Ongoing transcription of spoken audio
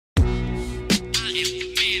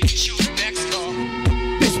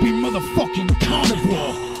motherfucking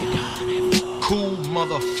KarNeVor. Cool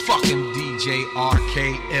motherfucking DJ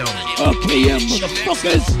R.K.M. R.K.M.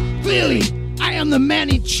 motherfuckers. Clearly, I am the man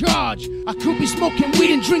in charge. I could be smoking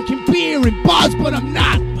weed and drinking beer in bars, but I'm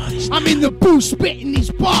not. I'm in the booth spitting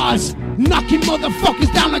these bars, knocking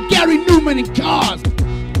motherfuckers down like Gary Newman in cars.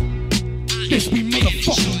 This be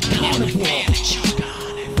motherfucking KarNeVor.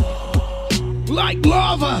 Like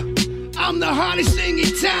lava, I'm the hottest thing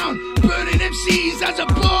in town, burning MCs as a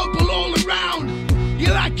bubble all around.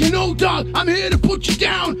 You're like an old dog, I'm here to put you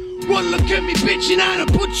down. One look at me, bitch, and I'll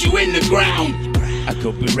put you in the ground. I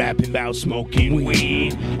could be rapping about smoking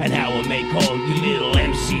weed and how I make all you little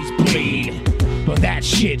MCs bleed, but that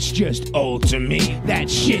shit's just old to me. That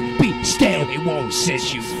shit be stale, it won't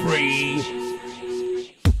set you free.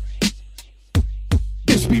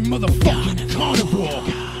 This be motherfucking KarNeVor.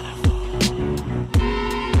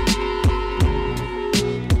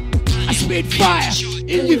 I spit fire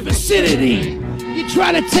in your vicinity. You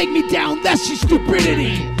try to take me down, that's your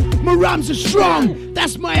stupidity. My rhymes are strong,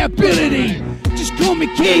 that's my ability. Just call me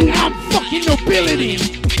king, I'm fucking nobility.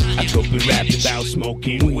 I could be rapping about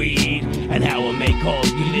smoking weed and how I make all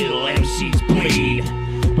you little MCs bleed,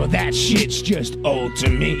 but that shit's just old to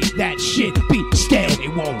me. That shit be stale,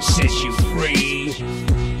 it won't set you free.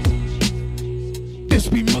 This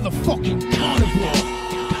be motherfucking KarNeVor.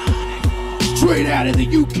 Straight out of the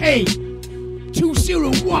UK,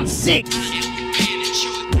 2016.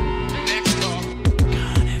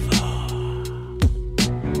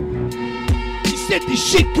 Said this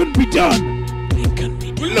shit couldn't be done.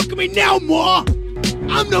 Well, look at me now, ma.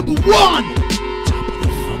 I'm number one.